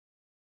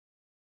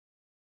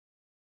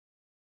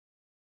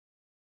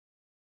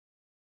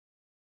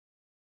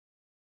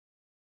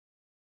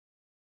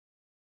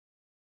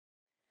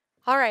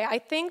All right, I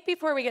think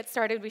before we get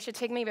started, we should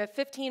take maybe a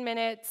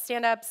 15-minute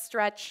stand-up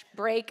stretch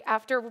break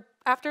after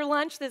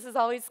lunch. This is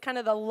always kind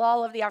of the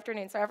lull of the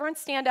afternoon, so everyone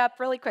stand up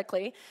really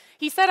quickly.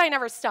 He said I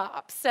never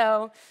stop,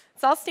 so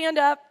let's all stand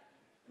up,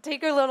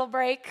 take a little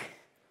break.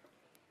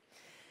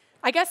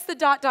 I guess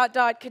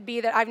the ... could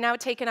be that I've now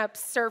taken up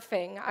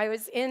surfing. I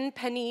was in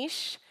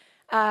Peniche.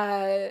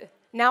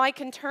 Now I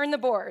can turn the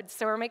board,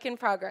 so we're making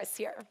progress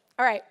here.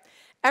 All right,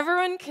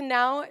 everyone can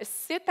now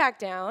sit back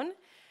down.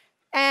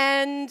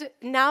 And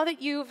now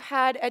that you've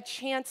had a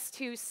chance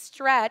to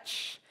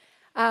stretch,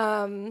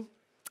 you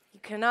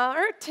can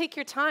or take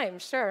your time,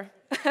 sure.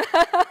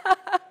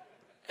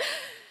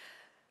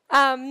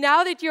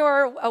 Now that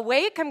you're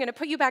awake, I'm going to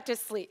put you back to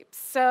sleep.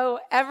 So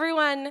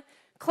everyone,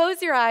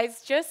 close your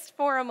eyes just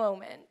for a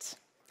moment.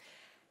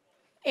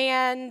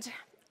 And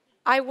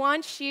I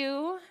want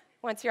you,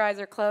 once your eyes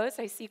are closed,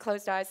 I see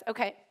closed eyes.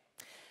 Okay.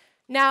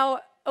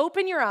 Now,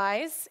 open your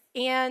eyes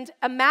and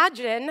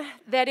imagine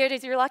that it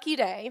is your lucky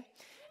day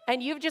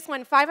and you've just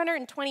won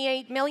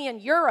 528 million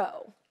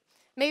euro,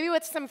 maybe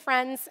with some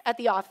friends at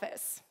the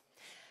office.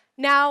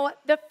 Now,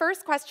 the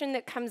first question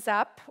that comes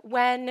up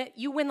when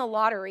you win the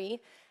lottery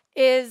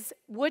is,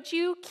 would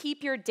you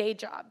keep your day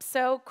job?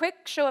 So quick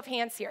show of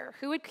hands here.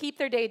 Who would keep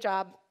their day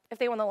job if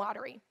they won the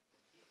lottery?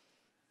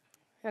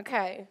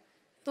 Okay.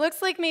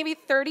 Looks like maybe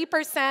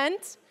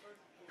 30%.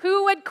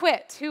 Who would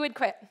quit? Who would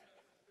quit?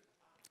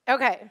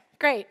 Okay,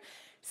 great.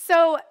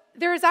 So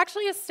there was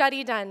actually a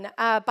study done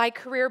by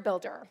Career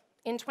Builder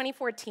in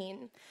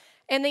 2014,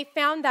 and they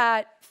found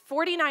that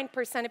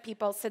 49% of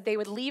people said they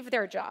would leave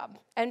their job,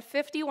 and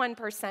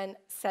 51%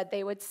 said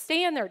they would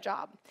stay in their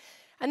job.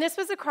 And this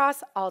was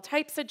across all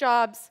types of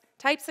jobs,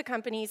 types of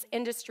companies,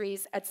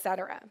 industries,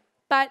 etc.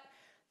 But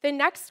the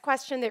next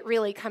question that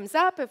really comes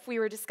up if we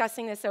were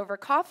discussing this over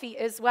coffee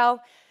is,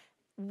 well,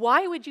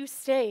 why would you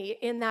stay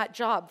in that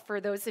job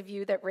for those of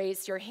you that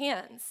raised your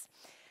hands?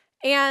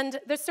 And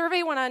the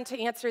survey went on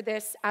to answer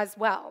this as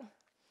well.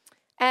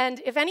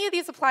 And if any of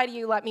these apply to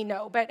you, let me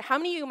know. But how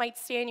many of you might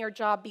stay in your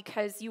job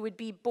because you would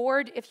be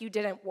bored if you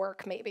didn't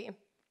work, maybe?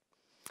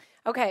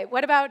 Okay,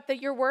 what about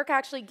that your work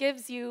actually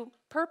gives you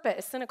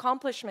purpose and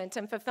accomplishment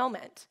and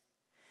fulfillment?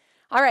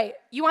 All right,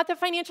 you want the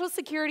financial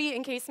security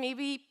in case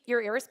maybe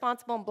you're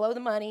irresponsible and blow the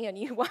money and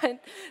you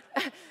want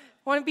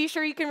to be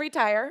sure you can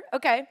retire.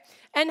 Okay,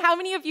 and how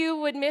many of you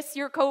would miss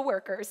your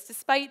coworkers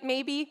despite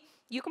maybe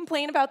you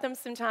complain about them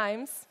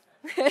sometimes?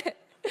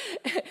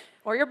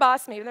 Or your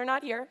boss, maybe they're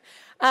not here.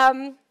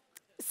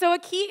 So a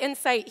key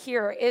insight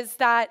here is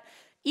that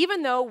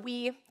even though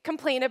we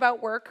complain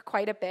about work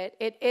quite a bit,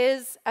 it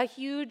is a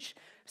huge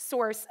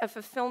source of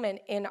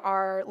fulfillment in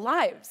our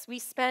lives. We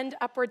spend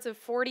upwards of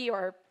 40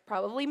 or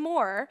probably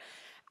more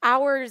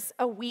hours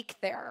a week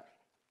there.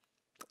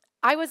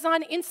 I was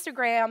on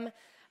Instagram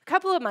a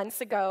couple of months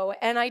ago,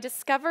 and I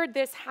discovered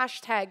this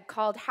hashtag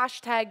called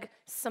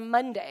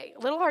 #SomeMonday. A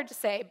little hard to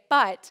say,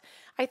 but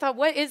I thought,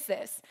 what is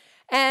this?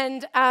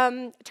 And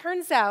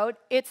turns out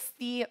it's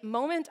the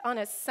moment on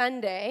a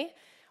Sunday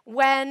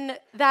when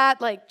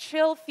that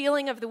chill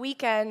feeling of the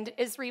weekend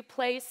is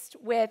replaced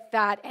with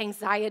that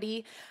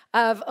anxiety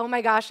of, oh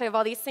my gosh, I have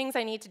all these things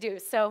I need to do.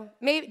 So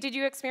did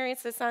you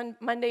experience this on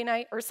Monday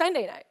night or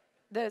Sunday night?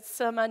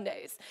 The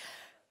Mondays.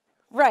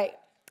 Right.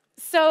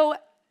 So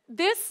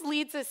this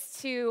leads us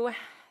to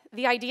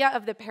the idea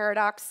of the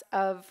paradox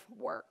of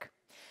work.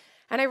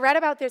 And I read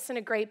about this in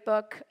a great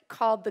book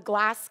called The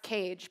Glass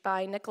Cage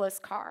by Nicholas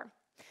Carr.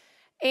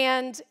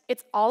 And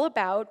it's all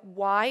about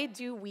why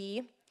do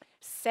we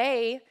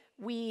say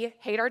we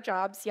hate our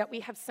jobs, yet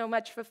we have so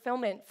much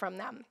fulfillment from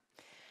them.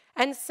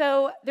 And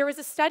so there was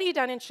a study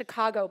done in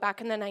Chicago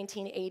back in the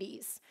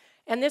 1980s.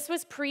 And this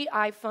was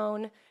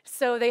pre-iPhone,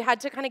 so they had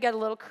to kind of get a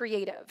little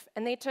creative.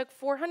 And they took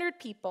 400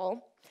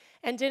 people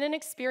and did an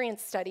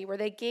experience study where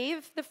they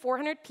gave the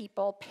 400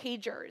 people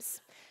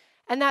pagers.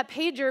 And that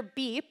pager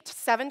beeped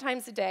 7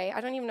 times a day. I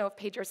don't even know if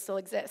pagers still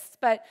exist,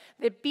 but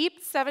it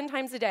beeped 7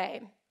 times a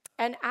day.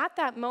 And at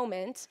that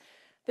moment,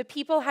 the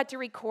people had to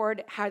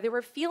record how they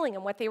were feeling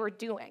and what they were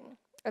doing.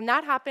 And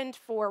that happened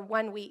for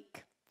 1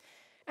 week.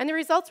 And the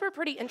results were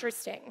pretty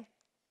interesting.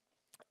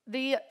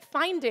 The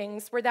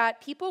findings were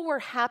that people were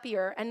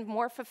happier and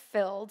more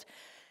fulfilled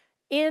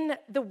in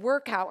the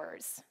work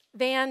hours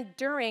than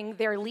during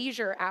their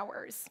leisure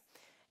hours.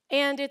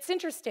 And it's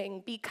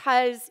interesting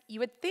because you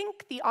would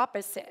think the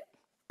opposite,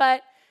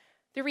 but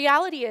the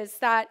reality is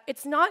that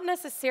it's not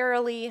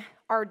necessarily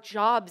our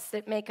jobs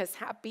that make us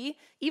happy.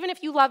 Even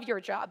if you love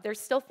your job, there's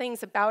still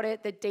things about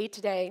it that day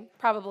to day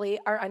probably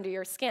are under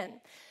your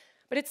skin.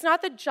 But it's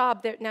not the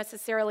job that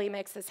necessarily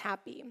makes us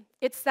happy.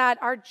 It's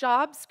that our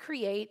jobs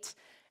create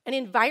an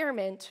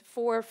environment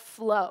for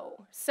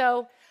flow.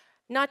 So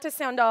not to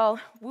sound all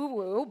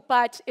woo-woo,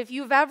 but if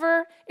you've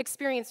ever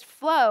experienced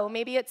flow,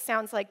 maybe it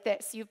sounds like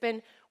this. You've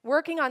been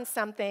working on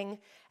something,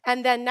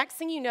 and then next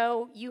thing you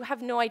know, you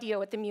have no idea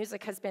what the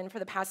music has been for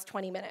the past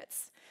 20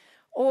 minutes.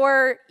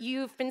 Or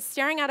you've been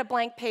staring at a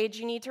blank page,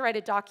 you need to write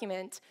a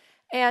document,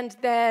 And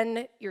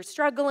then you're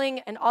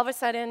struggling, and all of a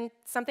sudden,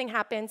 something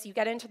happens, you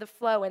get into the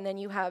flow, and then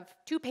you have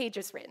 2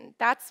 pages written.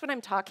 That's what I'm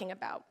talking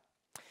about.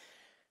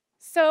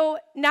 So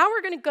now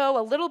we're going to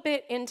go a little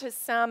bit into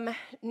some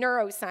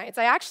neuroscience.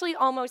 I actually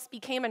almost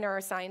became a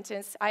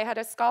neuroscientist. I had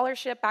a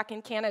scholarship back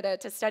in Canada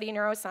to study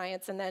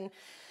neuroscience, and then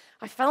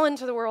I fell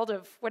into the world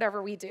of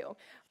whatever we do.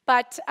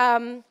 But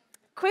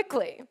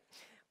quickly,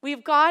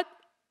 we've got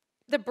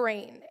the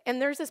brain,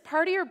 and there's this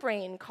part of your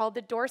brain called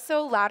the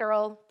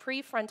dorsolateral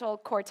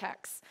prefrontal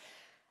cortex.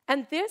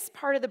 And this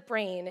part of the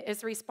brain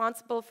is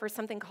responsible for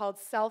something called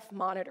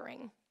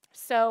self-monitoring.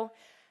 So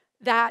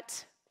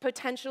that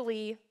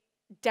potentially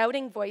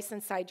doubting voice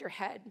inside your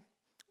head,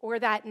 or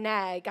that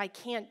nag, I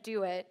can't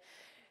do it,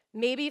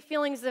 maybe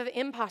feelings of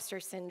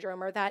imposter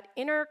syndrome, or that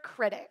inner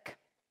critic.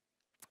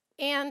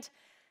 And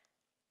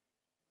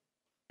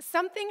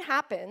something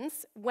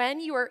happens when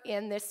you are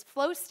in this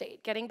flow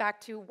state, getting back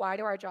to why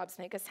do our jobs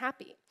make us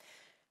happy.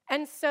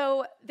 And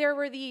so there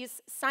were these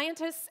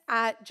scientists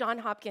at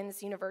Johns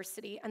Hopkins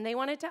University, and they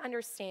wanted to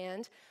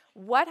understand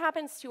what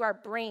happens to our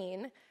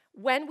brain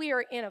when we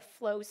are in a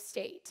flow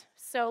state.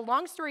 So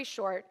long story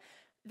short,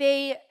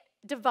 they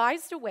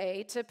devised a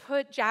way to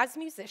put jazz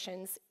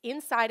musicians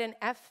inside an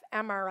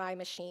fMRI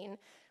machine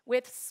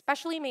with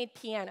specially made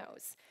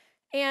pianos.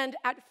 And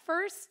at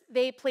first,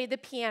 they played the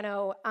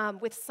piano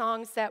with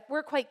songs that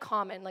were quite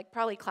common, like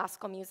probably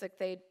classical music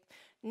they'd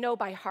know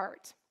by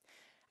heart.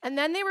 And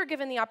then they were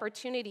given the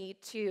opportunity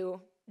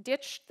to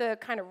ditch the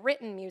kind of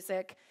written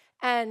music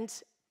and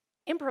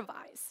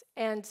improvise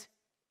and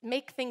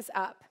make things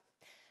up.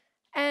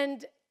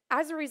 And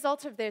as a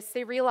result of this,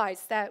 they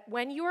realized that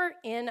when you're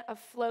in a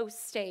flow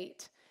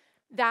state,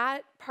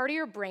 that part of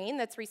your brain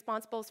that's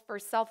responsible for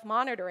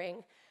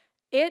self-monitoring,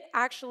 it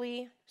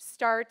actually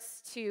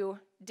starts to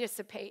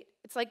dissipate.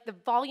 It's like the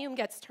volume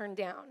gets turned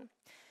down.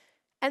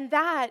 And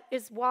that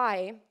is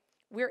why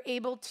we're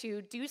able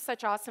to do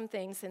such awesome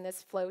things in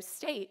this flow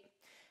state.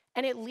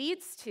 And it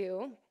leads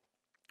to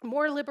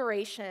more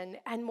liberation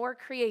and more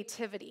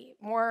creativity,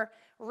 more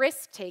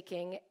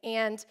risk-taking,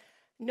 and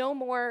no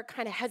more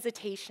kind of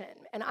hesitation.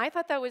 And I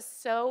thought that was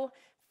so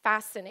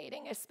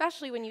fascinating,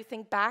 especially when you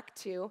think back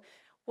to,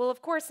 well,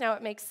 of course, now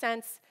it makes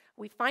sense.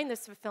 We find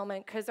this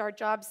fulfillment because our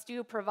jobs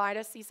do provide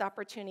us these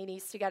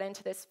opportunities to get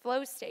into this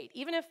flow state.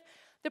 Even if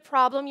the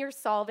problem you're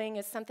solving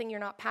is something you're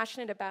not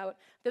passionate about,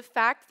 the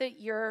fact that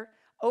you're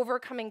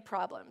overcoming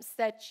problems,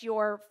 that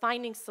you're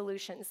finding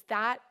solutions,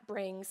 that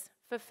brings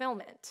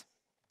fulfillment.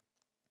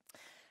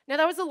 Now,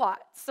 that was a lot,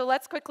 so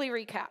let's quickly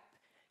recap.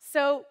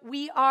 So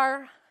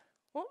we're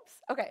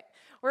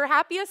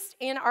happiest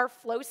in our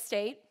flow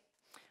state.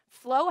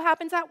 Flow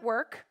happens at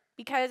work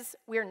because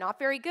we're not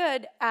very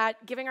good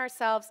at giving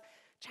ourselves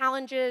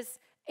challenges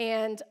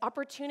and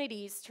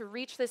opportunities to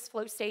reach this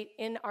flow state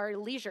in our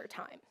leisure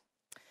time.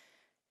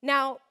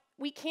 Now,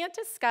 we can't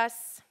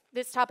discuss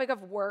this topic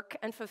of work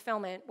and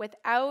fulfillment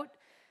without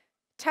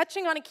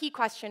touching on a key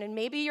question, and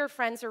maybe your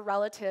friends or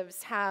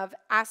relatives have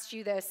asked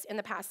you this in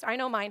the past. I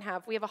know mine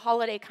have. We have a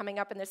holiday coming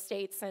up in the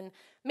States, and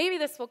maybe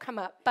this will come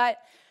up. But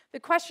the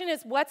question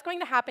is, what's going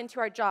to happen to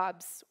our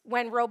jobs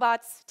when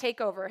robots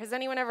take over? Has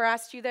anyone ever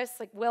asked you this?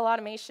 Like, will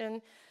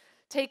automation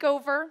take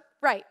over?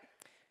 Right.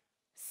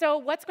 So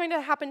what's going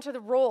to happen to the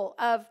role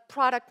of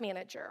product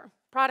manager,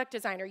 product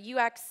designer,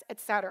 UX,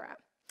 etc.?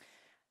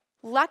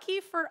 Lucky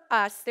for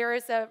us, there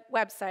is a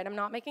website, I'm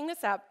not making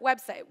this up,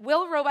 website,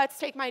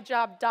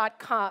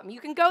 willrobotstakemyjob.com.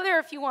 You can go there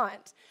if you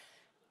want.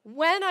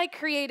 When I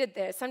created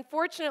this,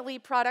 unfortunately,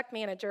 product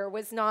manager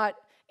was not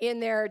in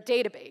their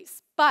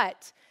database,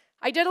 but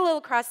I did a little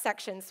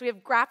cross-section. So we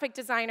have graphic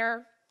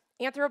designer,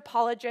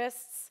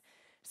 anthropologists,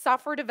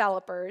 software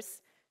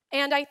developers,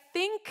 and I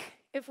think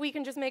if we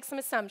can just make some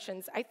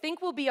assumptions, I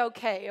think we'll be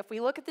okay. If we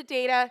look at the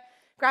data,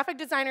 graphic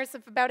designers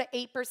have about an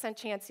 8%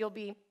 chance you'll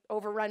be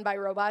overrun by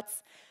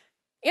robots.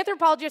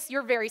 Anthropologists,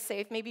 you're very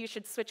safe. Maybe you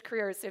should switch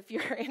careers if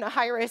you're in a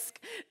high-risk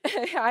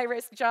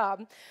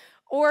job.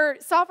 Or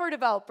software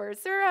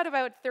developers, they're at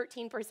about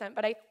 13%,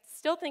 but I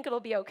still think it'll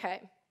be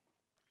okay.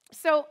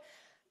 So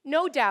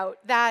no doubt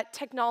that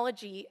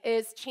technology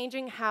is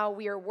changing how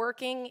we are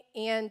working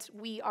and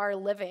we are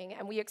living,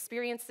 and we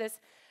experience this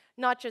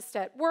not just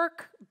at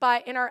work,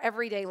 but in our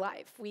everyday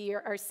life. We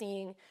are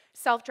seeing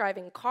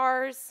self-driving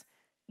cars,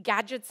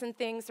 gadgets and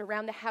things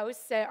around the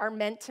house that are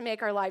meant to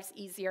make our lives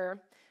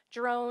easier,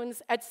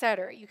 drones,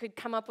 etc. You could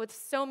come up with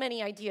so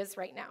many ideas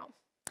right now.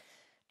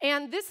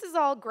 And this is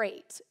all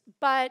great,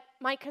 but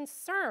my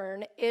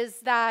concern is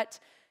that,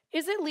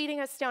 is it leading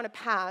us down a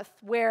path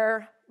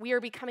where we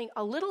are becoming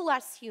a little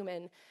less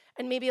human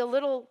and maybe a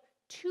little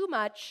too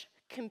much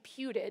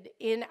computed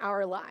in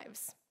our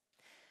lives?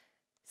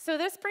 So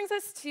this brings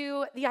us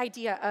to the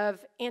idea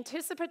of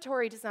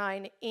anticipatory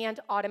design and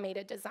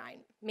automated design.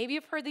 Maybe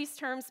you've heard these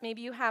terms,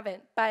 maybe you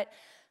haven't, but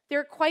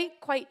they're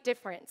quite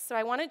different. So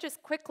I want to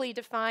just quickly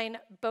define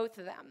both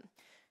of them.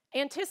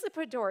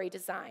 Anticipatory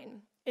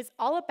design is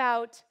all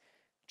about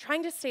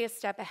trying to stay a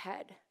step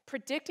ahead,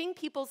 predicting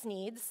people's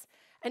needs,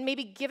 and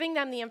maybe giving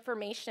them the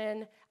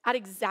information at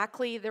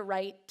exactly the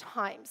right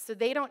time. So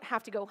they don't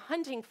have to go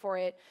hunting for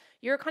it.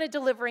 You're kind of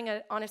delivering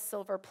it on a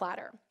silver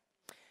platter.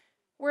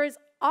 Whereas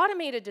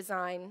automated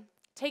design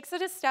takes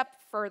it a step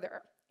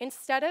further.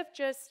 Instead of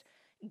just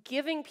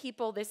giving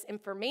people this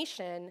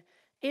information,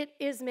 it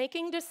is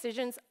making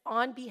decisions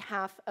on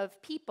behalf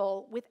of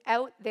people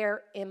without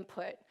their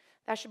input.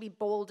 That should be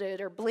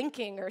bolded or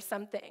blinking or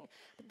something.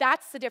 But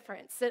that's the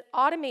difference, that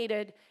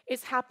automated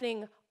is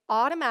happening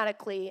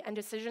automatically and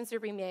decisions are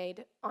being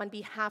made on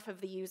behalf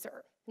of the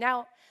user.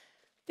 Now,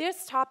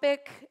 this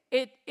topic,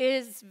 it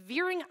is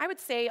veering, I would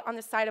say, on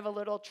the side of a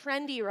little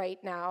trendy right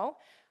now,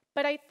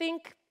 but I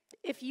think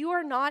if you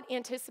are not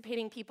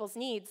anticipating people's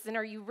needs, then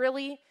are you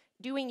really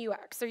doing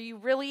UX? Are you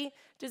really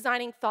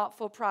designing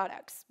thoughtful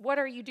products? What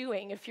are you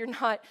doing if you're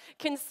not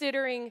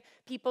considering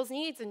people's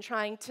needs and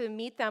trying to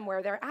meet them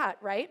where they're at,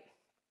 right?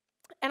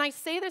 And I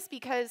say this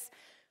because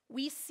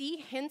we see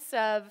hints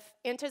of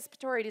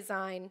anticipatory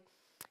design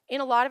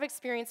in a lot of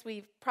experience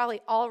we've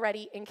probably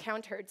already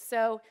encountered.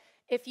 So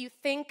if you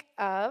think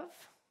of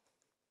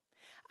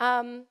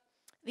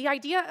the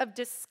idea of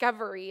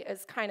discovery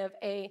as kind of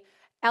a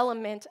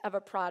element of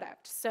a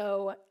product.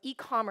 So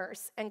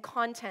e-commerce and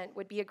content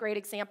would be a great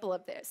example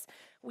of this.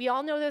 We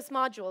all know those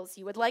modules.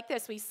 You would like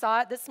this. We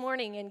saw it this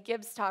morning in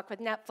Gibbs' talk with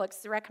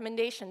Netflix, the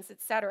recommendations,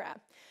 etc.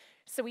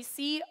 So we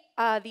see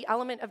the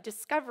element of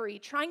discovery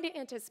trying to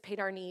anticipate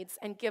our needs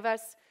and give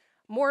us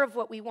more of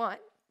what we want.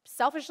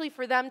 Selfishly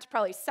for them to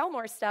probably sell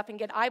more stuff and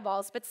get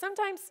eyeballs, but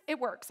sometimes it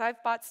works.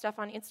 I've bought stuff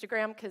on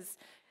Instagram because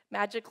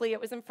magically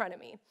it was in front of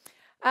me.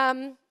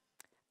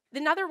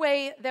 Another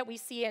way that we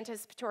see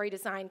anticipatory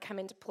design come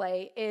into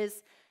play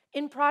is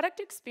in product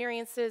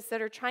experiences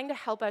that are trying to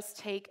help us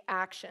take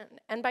action.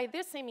 And by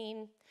this I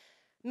mean,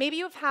 maybe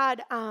you've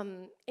had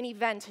an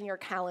event in your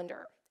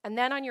calendar, and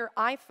then on your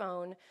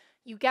iPhone,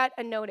 you get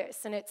a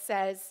notice, and it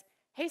says,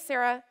 hey,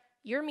 Sarah,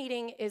 your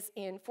meeting is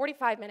in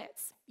 45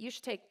 minutes. You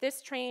should take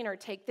this train or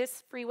take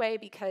this freeway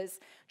because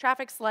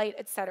traffic's light,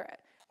 etc.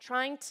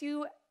 Trying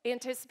to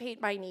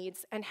anticipate my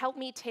needs and help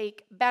me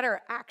take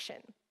better action.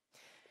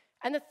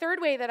 And the third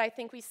way that I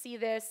think we see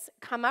this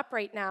come up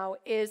right now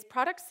is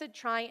products that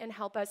try and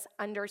help us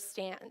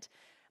understand.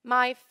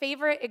 My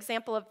favorite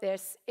example of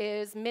this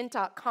is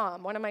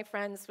Mint.com. One of my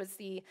friends was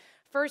the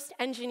first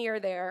engineer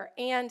there.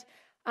 And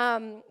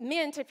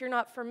Mint, if you're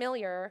not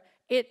familiar,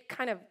 it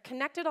kind of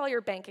connected all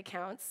your bank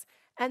accounts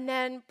and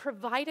then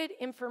provided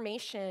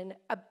information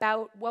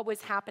about what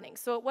was happening.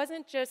 So it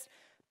wasn't just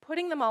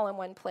putting them all in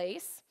one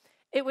place.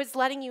 It was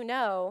letting you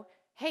know,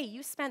 hey,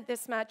 you spent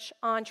this much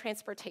on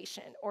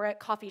transportation or at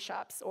coffee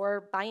shops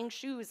or buying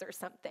shoes or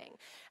something.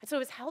 And so it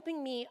was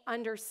helping me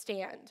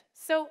understand.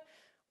 So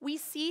we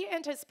see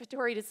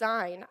anticipatory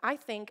design, I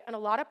think, in a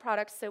lot of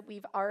products that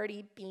we've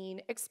already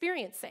been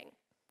experiencing.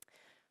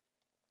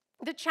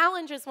 The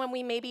challenge is when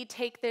we maybe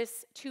take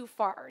this too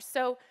far.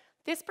 So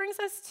this brings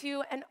us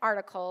to an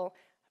article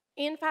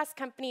in Fast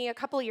Company a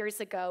couple years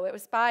ago. It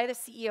was by the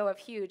CEO of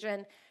Huge.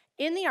 And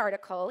in the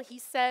article, he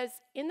says,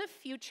 in the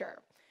future,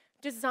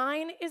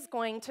 design is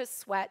going to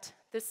sweat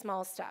the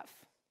small stuff.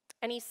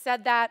 And he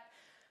said that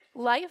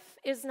life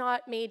is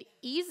not made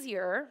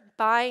easier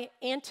by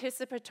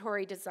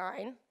anticipatory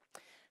design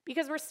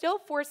because we're still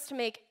forced to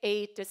make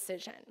a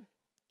decision.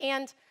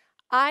 And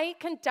I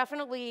can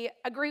definitely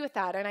agree with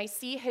that, and I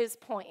see his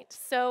point.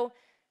 So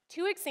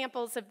 2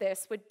 examples of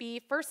this would be,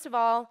 first of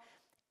all,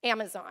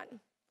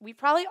 Amazon. We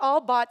probably all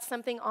bought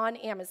something on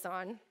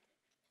Amazon.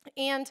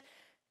 And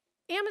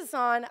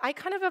Amazon, I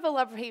kind of have a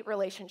love-hate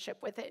relationship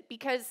with it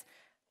because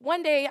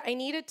one day I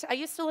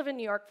used to live in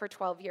New York for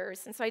 12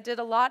 years, and so I did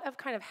a lot of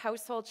kind of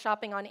household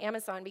shopping on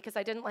Amazon because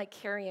I didn't like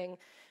carrying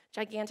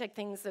gigantic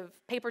things of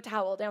paper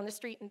towel down the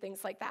street and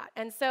things like that.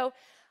 And so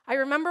I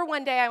remember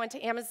one day I went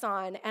to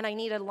Amazon and I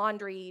needed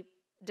laundry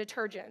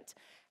detergent.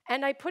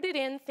 And I put it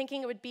in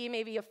thinking it would be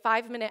maybe a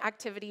 5-minute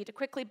activity to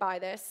quickly buy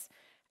this.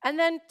 And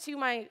then to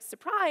my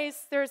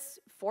surprise, there's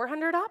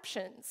 400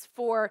 options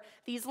for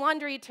these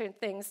laundry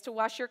things to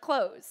wash your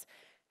clothes.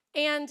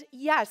 And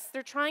yes,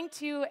 they're trying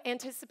to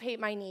anticipate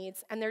my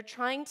needs, and they're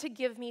trying to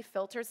give me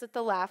filters at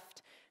the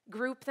left,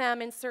 group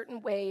them in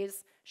certain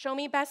ways, show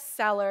me best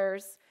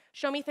sellers,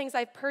 show me things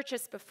I've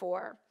purchased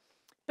before.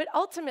 But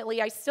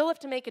ultimately, I still have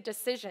to make a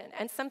decision,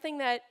 and something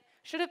that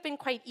should have been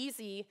quite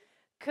easy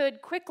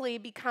could quickly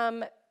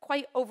become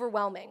quite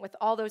overwhelming with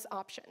all those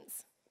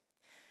options.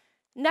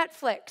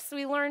 Netflix.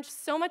 We learned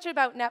so much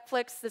about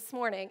Netflix this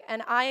morning,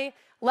 and I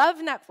love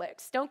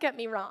Netflix, don't get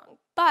me wrong.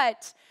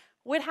 But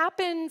what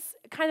happens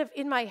kind of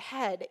in my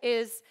head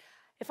is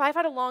if I've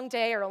had a long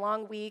day or a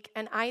long week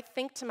and I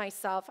think to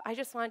myself, I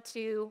just want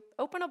to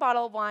open a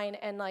bottle of wine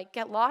and like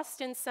get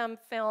lost in some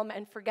film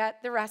and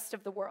forget the rest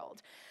of the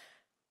world.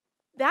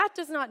 That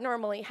does not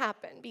normally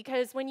happen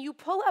because when you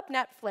pull up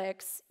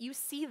Netflix, you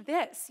see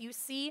this. You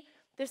see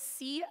the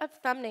sea of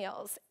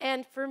thumbnails.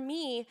 And for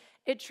me,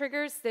 it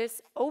triggers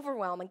this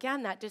overwhelm.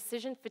 Again, that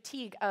decision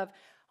fatigue of,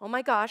 oh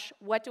my gosh,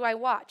 what do I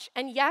watch?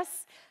 And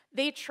yes,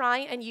 they try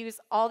and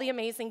use all the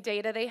amazing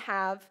data they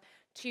have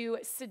to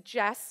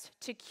suggest,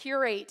 to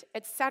curate,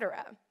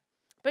 etc.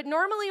 But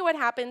normally what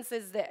happens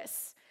is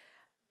this.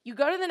 You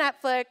go to the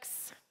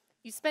Netflix,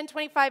 you spend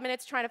 25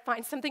 minutes trying to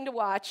find something to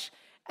watch,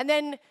 and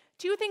then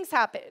two things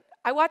happen.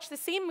 I watch the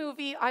same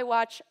movie I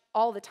watch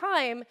all the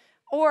time,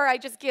 or I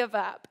just give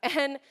up.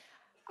 And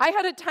I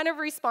had a ton of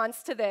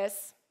response to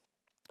this.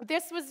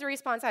 This was the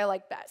response I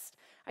like best.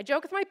 I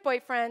joke with my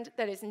boyfriend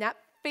that his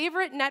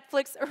favorite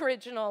Netflix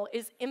original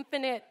is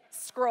Infinite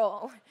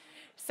Scroll.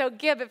 So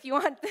Gib, if you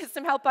want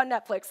some help on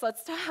Netflix,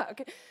 let's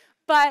talk.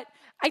 But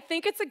I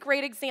think it's a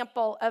great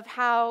example of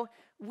how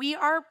we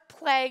are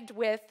plagued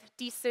with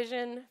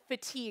decision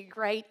fatigue,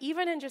 right?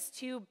 Even in just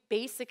two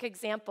basic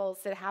examples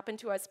that happen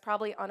to us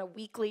probably on a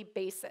weekly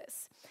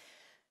basis.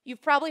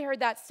 You've probably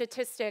heard that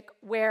statistic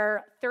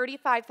where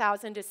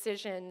 35,000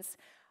 decisions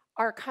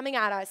are coming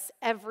at us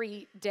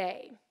every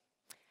day.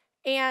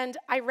 And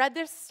I read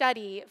this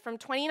study from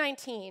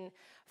 2019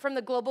 from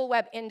the Global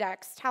Web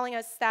Index telling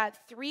us that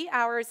 3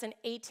 hours and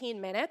 18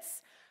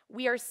 minutes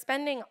we are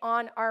spending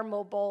on our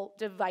mobile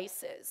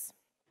devices.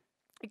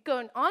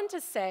 Going on to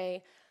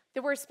say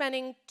that we're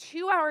spending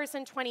 2 hours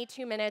and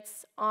 22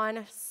 minutes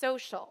on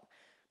social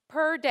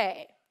per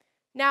day.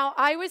 Now,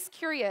 I was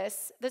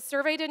curious. The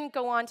survey didn't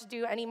go on to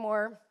do any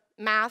more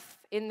math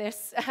in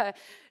this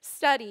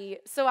study,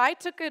 so I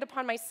took it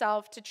upon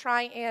myself to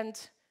try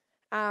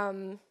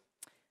and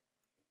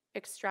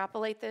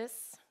extrapolate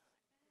this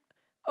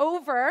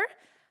over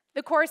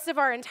the course of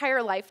our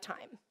entire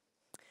lifetime.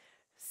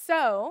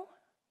 So,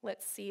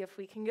 let's see if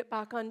we can get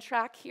back on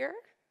track here.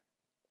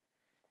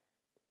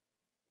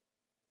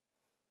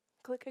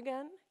 Click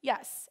again.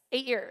 Yes,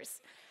 8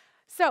 years.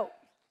 So,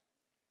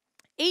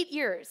 8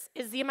 years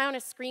is the amount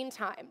of screen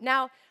time.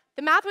 Now,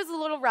 the math was a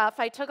little rough.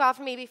 I took off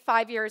maybe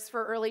 5 years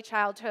for early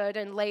childhood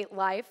and late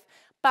life,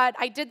 but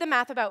I did the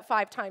math about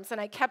 5 times, and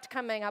I kept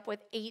coming up with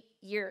 8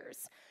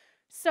 years.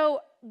 So,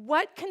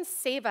 what can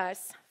save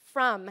us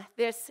from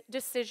this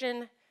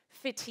decision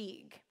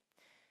fatigue?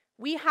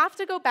 We have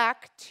to go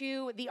back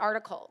to the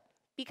article,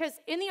 because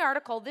in the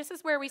article, this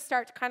is where we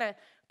start to kind of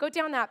go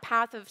down that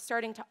path of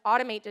starting to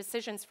automate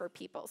decisions for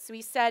people. So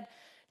we said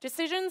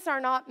decisions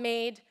are not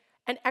made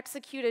and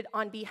executed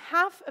on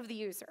behalf of the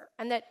user,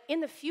 and that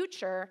in the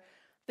future,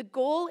 the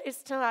goal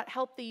is to not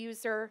help the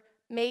user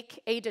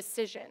make a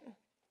decision,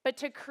 but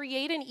to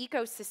create an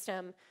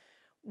ecosystem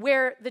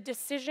where the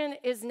decision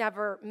is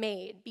never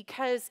made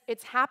because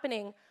it's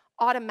happening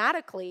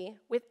automatically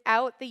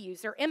without the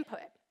user input.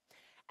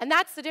 And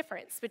that's the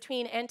difference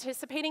between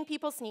anticipating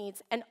people's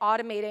needs and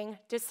automating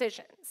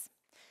decisions.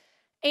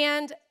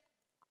 And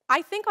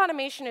I think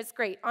automation is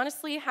great.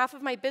 Honestly, half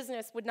of my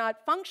business would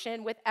not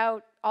function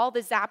without all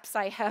the zaps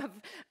I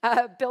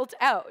have built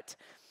out.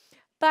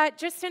 But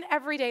just in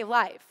everyday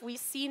life, we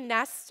see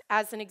Nest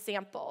as an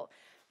example.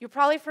 You're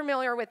probably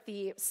familiar with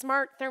the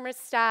smart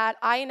thermostat.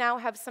 I now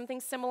have something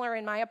similar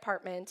in my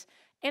apartment,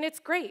 and it's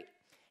great.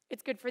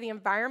 It's good for the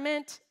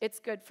environment. It's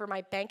good for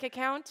my bank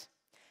account.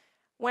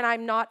 When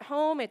I'm not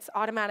home, it's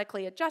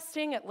automatically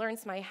adjusting. It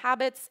learns my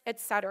habits,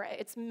 etc.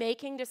 It's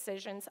making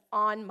decisions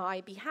on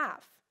my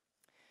behalf.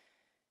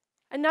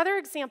 Another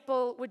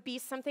example would be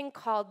something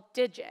called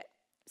Digit.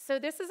 So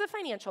this is a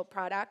financial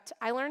product.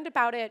 I learned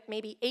about it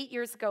maybe 8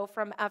 years ago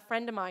from a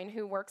friend of mine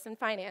who works in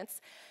finance.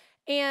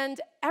 And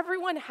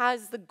everyone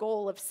has the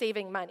goal of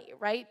saving money,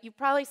 right? You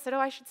probably said, oh,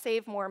 I should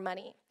save more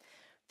money.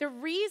 The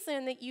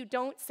reason that you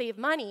don't save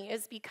money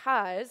is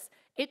because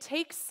it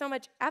takes so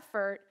much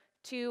effort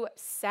to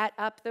set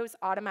up those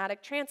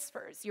automatic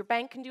transfers. Your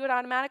bank can do it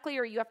automatically,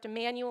 or you have to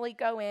manually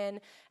go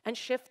in and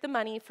shift the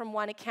money from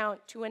one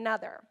account to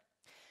another.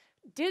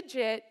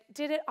 Digit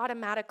did it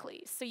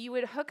automatically. So you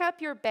would hook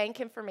up your bank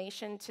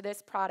information to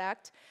this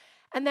product,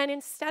 and then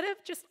instead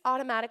of just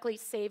automatically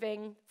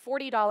saving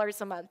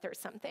 $40 a month or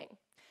something,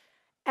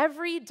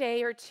 every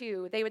day or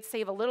two, they would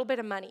save a little bit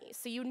of money.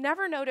 So you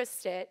never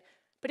noticed it,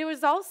 but it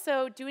was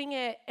also doing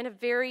it in a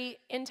very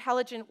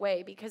intelligent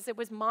way because it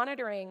was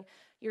monitoring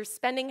your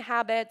spending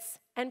habits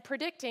and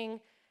predicting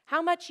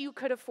how much you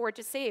could afford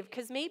to save.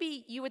 Because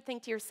maybe you would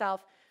think to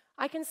yourself,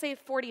 I can save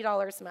 $40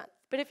 a month.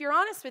 But if you're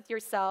honest with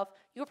yourself,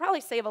 you'll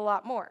probably save a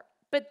lot more.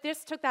 But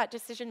this took that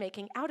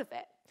decision-making out of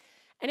it.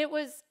 And it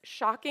was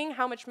shocking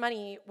how much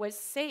money was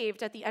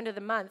saved at the end of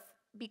the month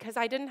because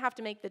I didn't have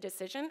to make the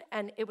decision,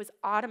 and it was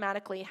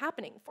automatically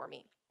happening for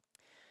me.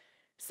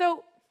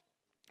 So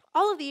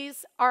all of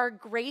these are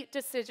great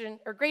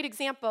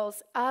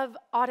examples of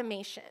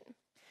automation.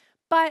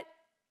 But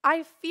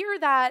I fear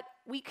that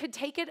we could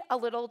take it a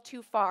little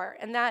too far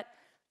and that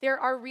there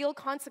are real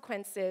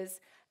consequences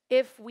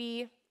if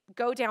we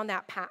go down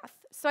that path.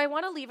 So I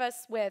want to leave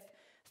us with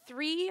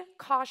 3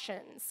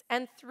 cautions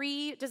and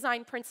 3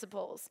 design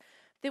principles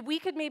that we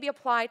could maybe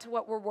apply to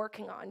what we're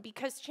working on,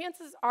 because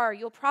chances are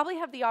you'll probably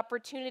have the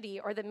opportunity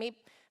or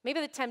maybe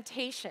the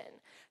temptation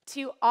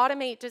to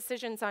automate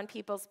decisions on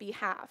people's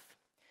behalf.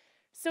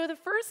 So the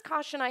first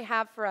caution I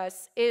have for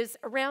us is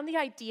around the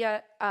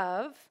idea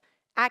of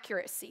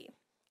accuracy.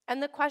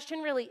 And the question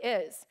really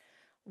is,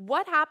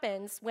 what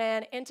happens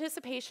when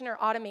anticipation or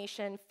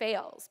automation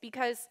fails?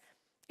 Because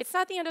it's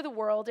not the end of the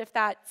world if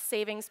that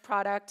savings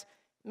product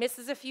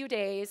misses a few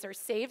days or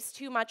saves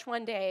too much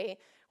one day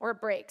or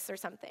breaks or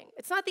something.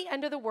 It's not the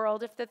end of the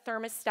world if the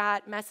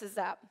thermostat messes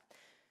up.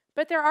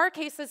 But there are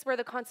cases where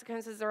the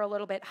consequences are a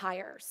little bit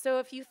higher. So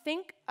if you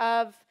think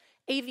of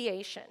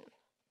aviation,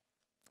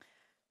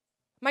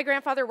 my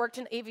grandfather worked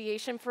in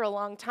aviation for a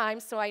long time,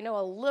 so I know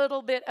a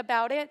little bit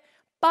about it.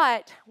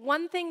 But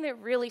one thing that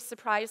really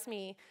surprised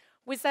me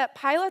was that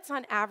pilots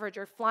on average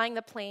are flying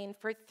the plane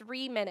for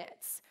 3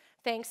 minutes,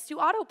 thanks to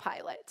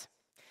autopilot.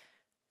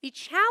 The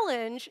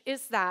challenge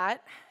is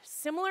that,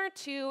 similar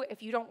to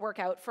if you don't work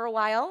out for a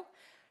while,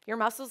 your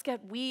muscles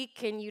get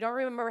weak and you don't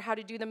remember how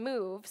to do the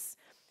moves,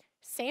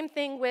 same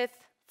thing with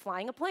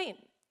flying a plane.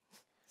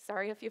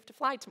 Sorry if you have to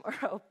fly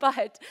tomorrow,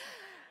 but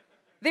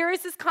there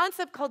is this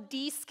concept called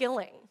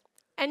de-skilling.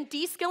 And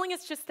de-skilling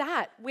is just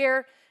that,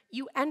 where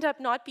you end up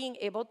not being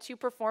able to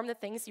perform the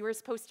things you were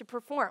supposed to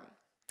perform.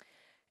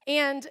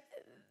 And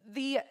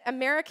the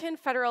American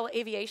Federal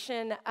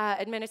Aviation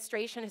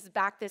Administration has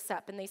backed this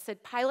up, and they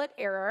said pilot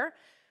error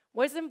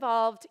was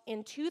involved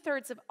in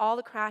 2/3 of all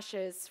the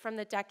crashes from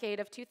the decade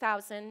of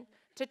 2000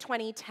 to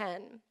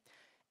 2010.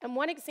 And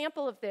one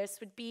example of this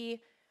would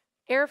be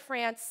Air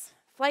France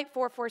Flight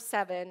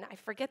 447, I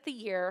forget the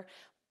year,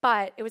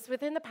 but it was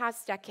within the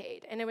past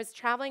decade, and it was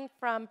traveling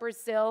from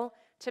Brazil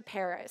to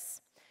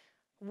Paris.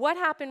 What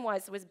happened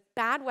was, it was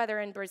bad weather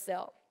in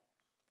Brazil.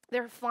 They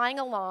were flying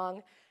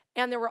along,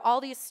 and there were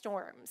all these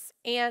storms.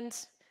 And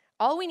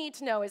all we need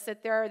to know is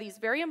that there are these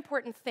very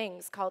important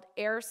things called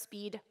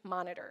airspeed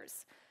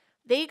monitors.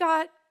 They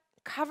got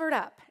covered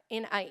up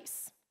in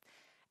ice,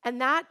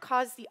 and that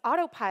caused the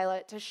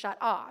autopilot to shut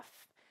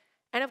off.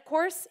 And of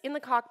course, in the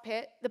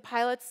cockpit, the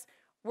pilots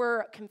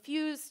were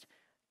confused,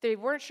 they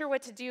weren't sure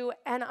what to do,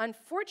 and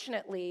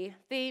unfortunately,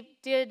 they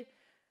did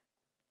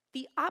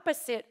the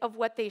opposite of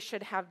what they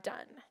should have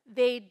done.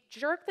 They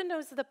jerked the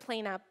nose of the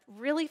plane up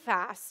really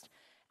fast,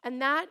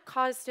 and that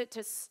caused it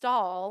to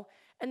stall,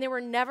 and they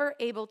were never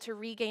able to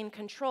regain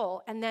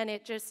control, and then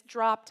it just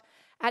dropped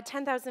at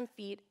 10,000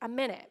 feet a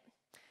minute.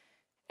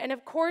 And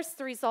of course,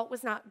 the result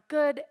was not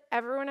good.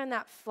 Everyone on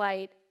that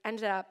flight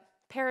ended up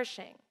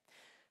perishing.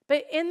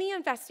 But in the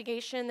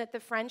investigation that the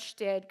French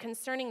did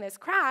concerning this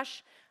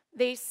crash,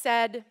 they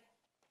said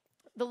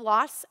the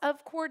loss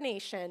of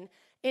coordination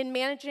in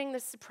managing the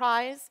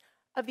surprise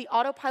of the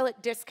autopilot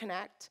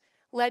disconnect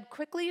led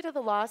quickly to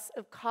the loss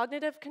of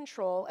cognitive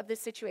control of the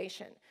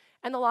situation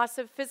and the loss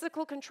of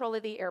physical control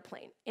of the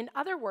airplane. In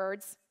other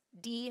words,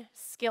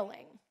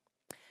 de-skilling.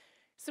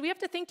 So we have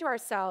to think to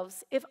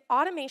ourselves, if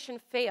automation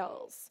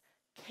fails,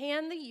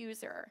 can the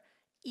user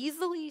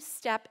easily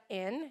step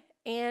in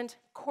and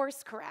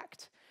course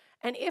correct?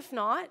 And if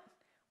not,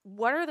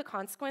 what are the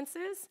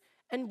consequences?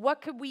 And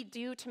what could we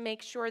do to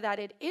make sure that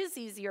it is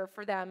easier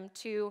for them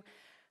to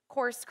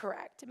course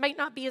correct? It might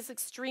not be as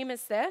extreme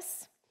as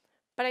this,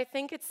 but I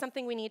think it's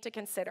something we need to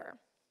consider.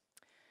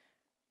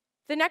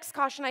 The next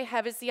caution I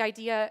have is the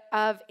idea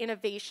of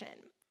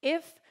innovation.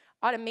 If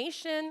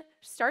automation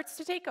starts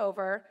to take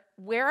over,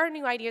 where are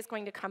new ideas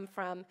going to come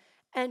from?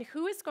 And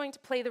who is going to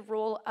play the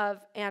role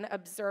of an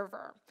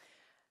observer?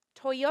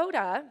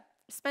 Toyota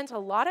spent a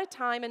lot of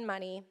time and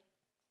money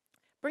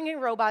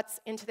bringing robots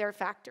into their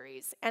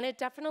factories, and it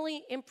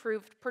definitely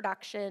improved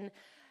production.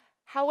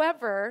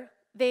 However,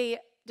 they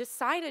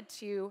decided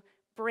to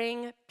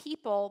bring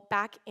people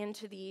back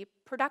into the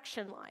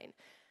production line.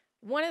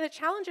 One of the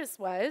challenges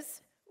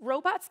was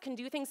robots can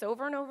do things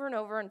over and over and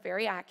over and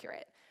very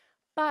accurate,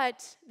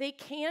 but they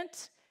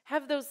can't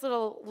have those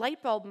little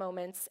light bulb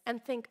moments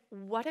and think,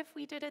 what if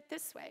we did it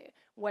this way?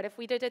 What if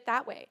we did it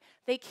that way?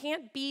 They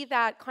can't be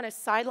that kind of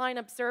sideline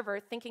observer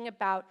thinking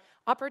about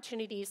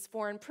opportunities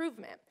for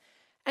improvement.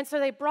 And so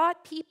they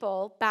brought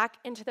people back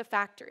into the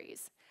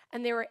factories,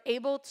 and they were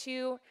able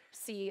to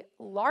see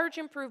large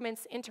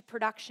improvements into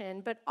production,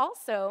 but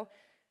also,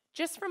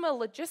 just from a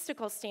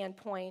logistical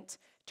standpoint,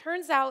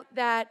 turns out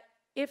that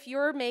if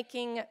you're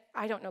making,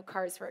 I don't know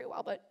cars very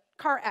well, but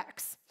car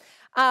X,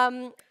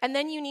 and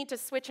then you need to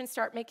switch and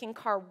start making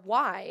car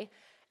Y,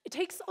 it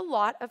takes a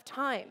lot of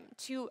time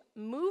to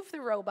move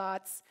the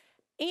robots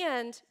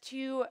and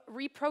to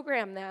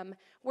reprogram them,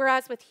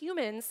 whereas with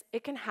humans,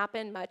 it can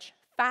happen much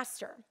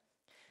faster.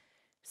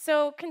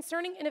 So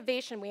concerning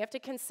innovation, we have to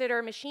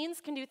consider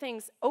machines can do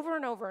things over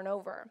and over and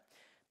over,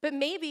 but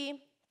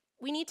maybe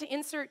we need to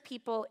insert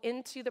people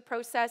into the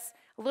process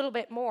a little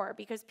bit more,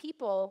 because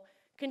people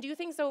can do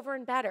things over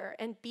and better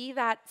and be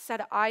that set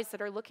of eyes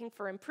that are looking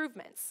for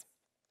improvements.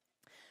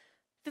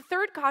 The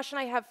third caution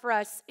I have for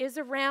us is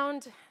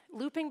around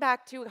looping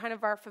back to kind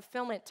of our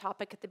fulfillment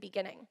topic at the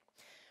beginning.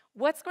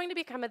 What's going to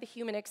become of the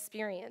human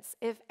experience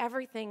if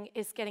everything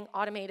is getting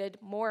automated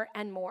more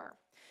and more?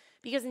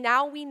 Because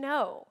now we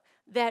know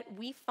that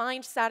we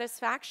find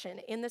satisfaction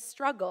in the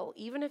struggle,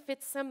 even if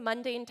it's a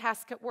mundane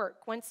task at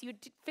work. Once you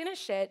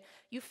finish it,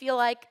 you feel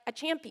like a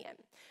champion.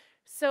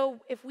 So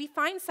if we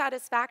find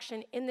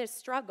satisfaction in this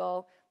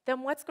struggle,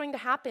 then what's going to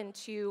happen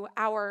to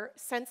our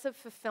sense of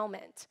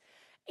fulfillment?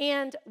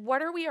 And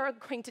what are we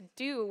going to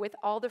do with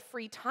all the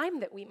free time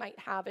that we might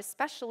have,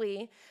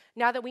 especially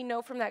now that we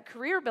know from that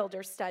Career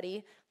Builder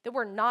study that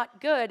we're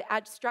not good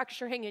at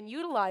structuring and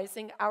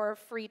utilizing our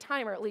free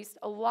time, or at least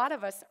a lot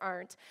of us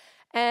aren't.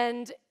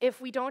 And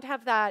if we don't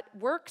have that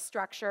work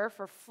structure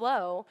for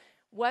flow,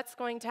 what's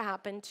going to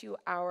happen to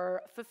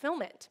our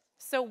fulfillment?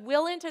 So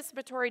will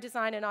anticipatory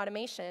design and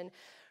automation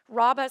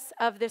rob us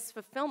of this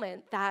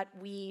fulfillment that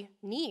we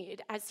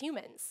need as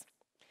humans?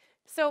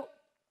 So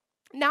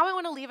now I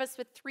want to leave us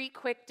with 3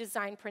 quick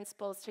design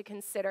principles to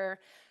consider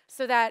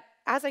so that,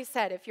 as I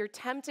said, if you're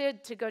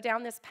tempted to go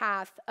down this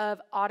path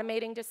of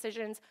automating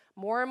decisions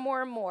more and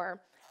more and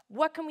more,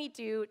 what can we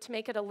do to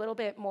make it a little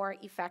bit more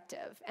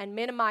effective and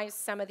minimize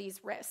some of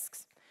these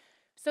risks?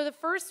 So the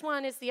first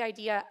one is the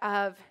idea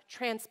of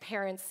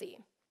transparency.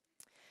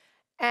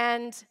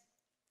 And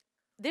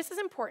this is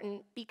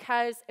important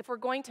because if we're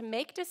going to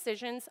make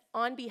decisions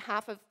on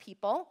behalf of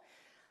people,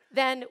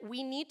 then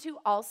we need to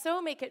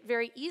also make it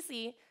very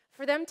easy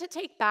for them to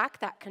take back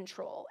that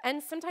control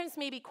and sometimes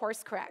maybe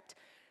course correct.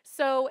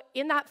 So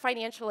in that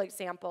financial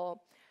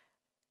example,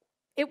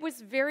 it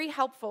was very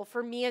helpful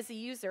for me as a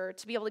user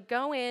to be able to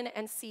go in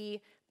and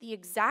see the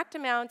exact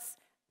amounts.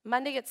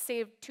 Monday it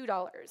saved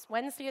 $2,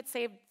 Wednesday it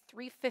saved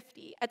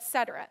 $3.50,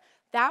 etc.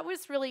 That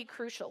was really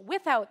crucial.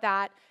 Without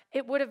that,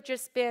 it would have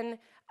just been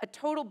a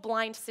total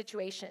blind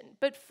situation.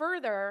 But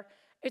further,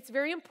 it's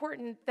very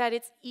important that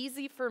it's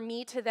easy for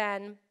me to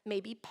then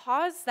maybe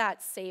pause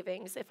that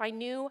savings. If I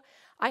knew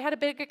I had a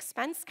big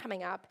expense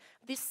coming up,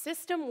 the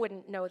system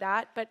wouldn't know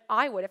that, but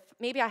I would if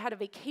maybe I had a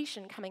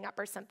vacation coming up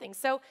or something.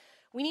 So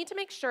we need to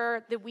make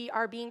sure that we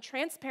are being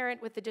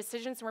transparent with the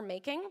decisions we're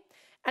making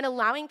and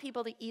allowing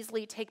people to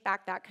easily take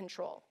back that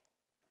control.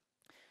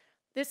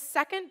 The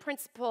second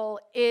principle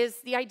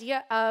is the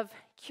idea of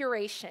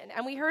curation,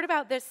 and we heard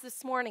about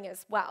this morning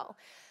as well.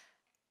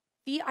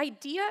 The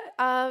idea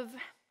of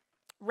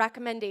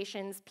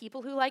recommendations,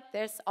 people who like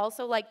this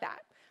also like that.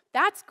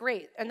 That's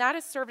great, and that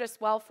has served us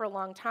well for a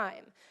long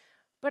time.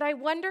 But I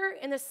wonder,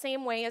 in the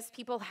same way as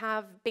people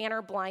have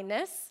banner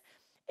blindness,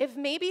 if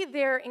maybe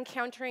they're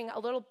encountering a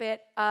little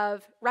bit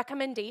of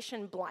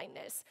recommendation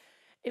blindness.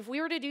 If we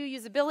were to do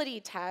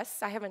usability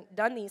tests, I haven't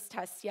done these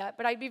tests yet,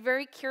 but I'd be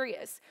very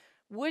curious.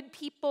 Would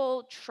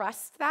people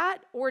trust that,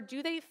 or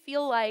do they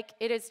feel like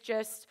it is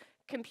just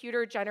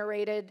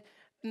computer-generated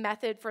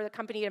method for the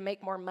company to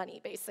make more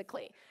money,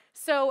 basically?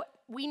 So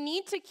we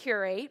need to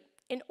curate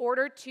in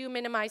order to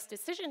minimize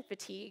decision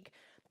fatigue,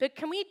 but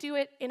can we do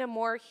it in a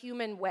more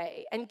human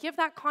way and give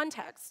that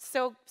context?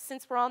 So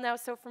since we're all now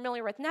so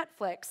familiar with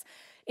Netflix,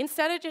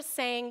 instead of just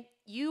saying,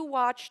 you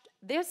watched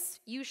this,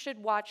 you should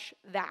watch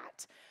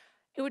that,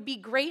 it would be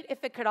great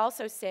if it could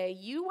also say,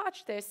 you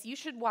watch this, you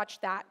should watch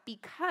that,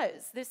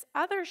 because this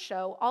other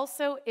show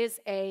also is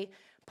a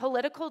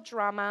political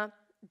drama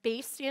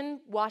based in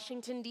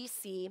Washington,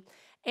 D.C.,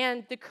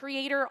 and the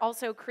creator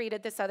also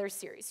created this other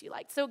series you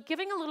liked. So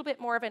giving a little bit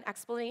more of an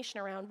explanation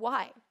around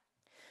why.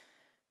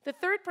 The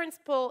third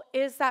principle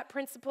is that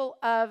principle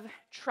of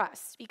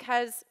trust,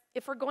 because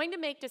if we're going to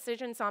make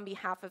decisions on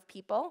behalf of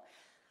people,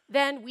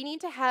 then we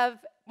need to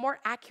have more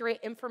accurate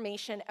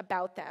information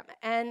about them.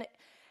 And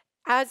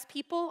as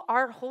people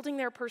are holding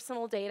their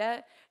personal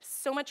data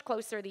so much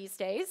closer these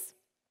days,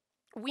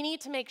 we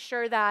need to make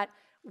sure that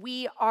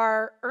we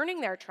are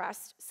earning their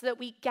trust so that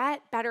we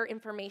get better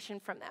information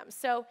from them.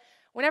 So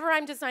whenever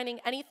I'm designing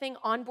anything,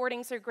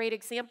 onboarding's a great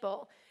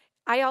example.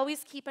 I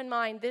always keep in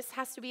mind this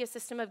has to be a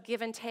system of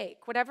give and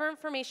take. Whatever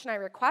information I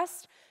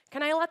request,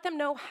 can I let them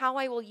know how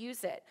I will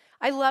use it?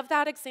 I love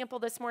that example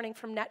this morning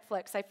from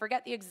Netflix. I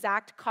forget the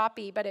exact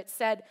copy, but it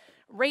said,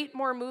 rate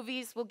more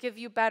movies will give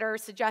you better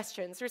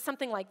suggestions, or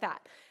something like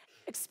that.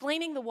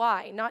 Explaining the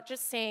why, not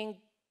just saying,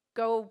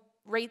 go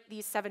rate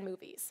these 7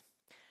 movies.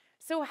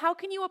 So how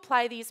can you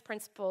apply these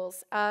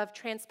principles of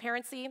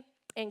transparency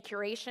and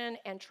curation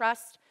and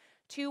trust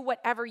to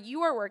whatever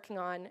you are working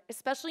on,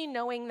 especially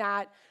knowing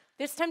that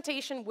this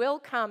temptation will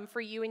come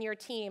for you and your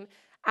team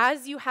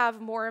as you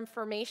have more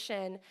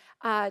information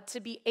to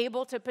be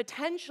able to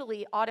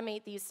potentially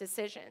automate these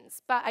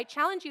decisions. But I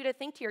challenge you to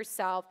think to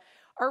yourself,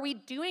 are we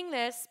doing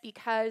this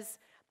because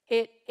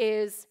it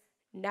is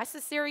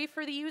necessary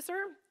for the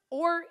user,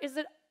 or is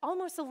it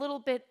almost a little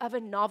bit of a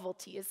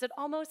novelty? Is it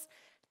almost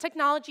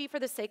technology for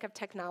the sake of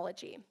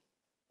technology?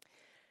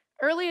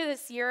 Earlier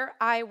this year,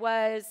 I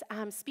was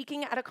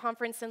speaking at a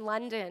conference in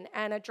London,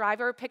 and a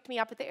driver picked me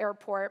up at the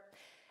airport.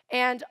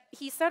 And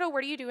he said, oh,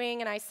 what are you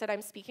doing? And I said,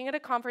 I'm speaking at a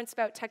conference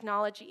about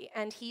technology.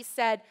 And he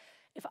said,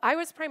 if I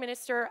was prime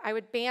minister, I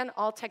would ban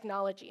all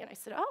technology. And I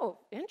said, oh,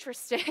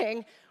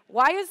 interesting.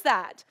 Why is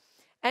that?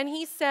 And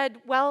he said,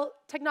 well,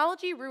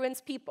 technology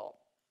ruins people.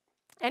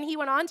 And he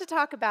went on to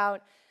talk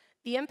about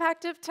the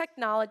impact of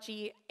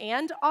technology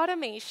and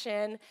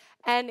automation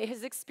and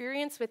his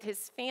experience with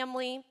his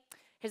family.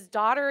 His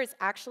daughter is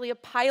actually a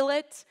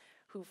pilot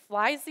who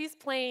flies these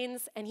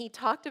planes, and he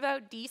talked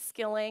about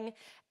de-skilling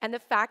and the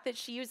fact that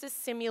she uses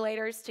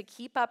simulators to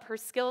keep up her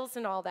skills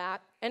and all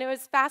that. And it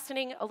was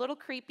fascinating, a little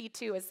creepy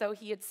too, as though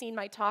he had seen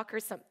my talk or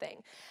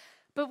something.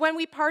 But when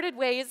we parted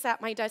ways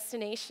at my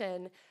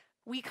destination,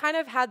 we kind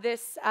of had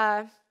this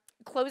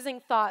closing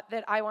thought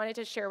that I wanted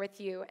to share with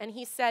you. And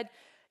he said,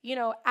 you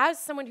know, as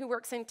someone who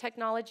works in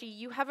technology,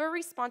 you have a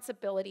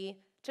responsibility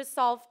to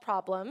solve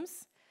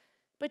problems,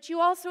 but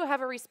you also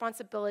have a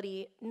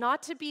responsibility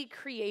not to be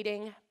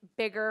creating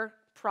bigger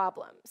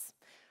problems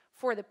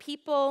for the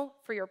people,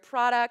 for your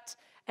product,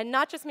 and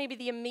not just maybe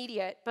the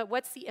immediate, but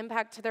what's the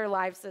impact to their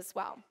lives as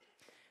well.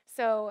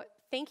 So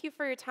thank you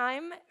for your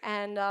time,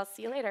 and I'll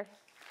see you later.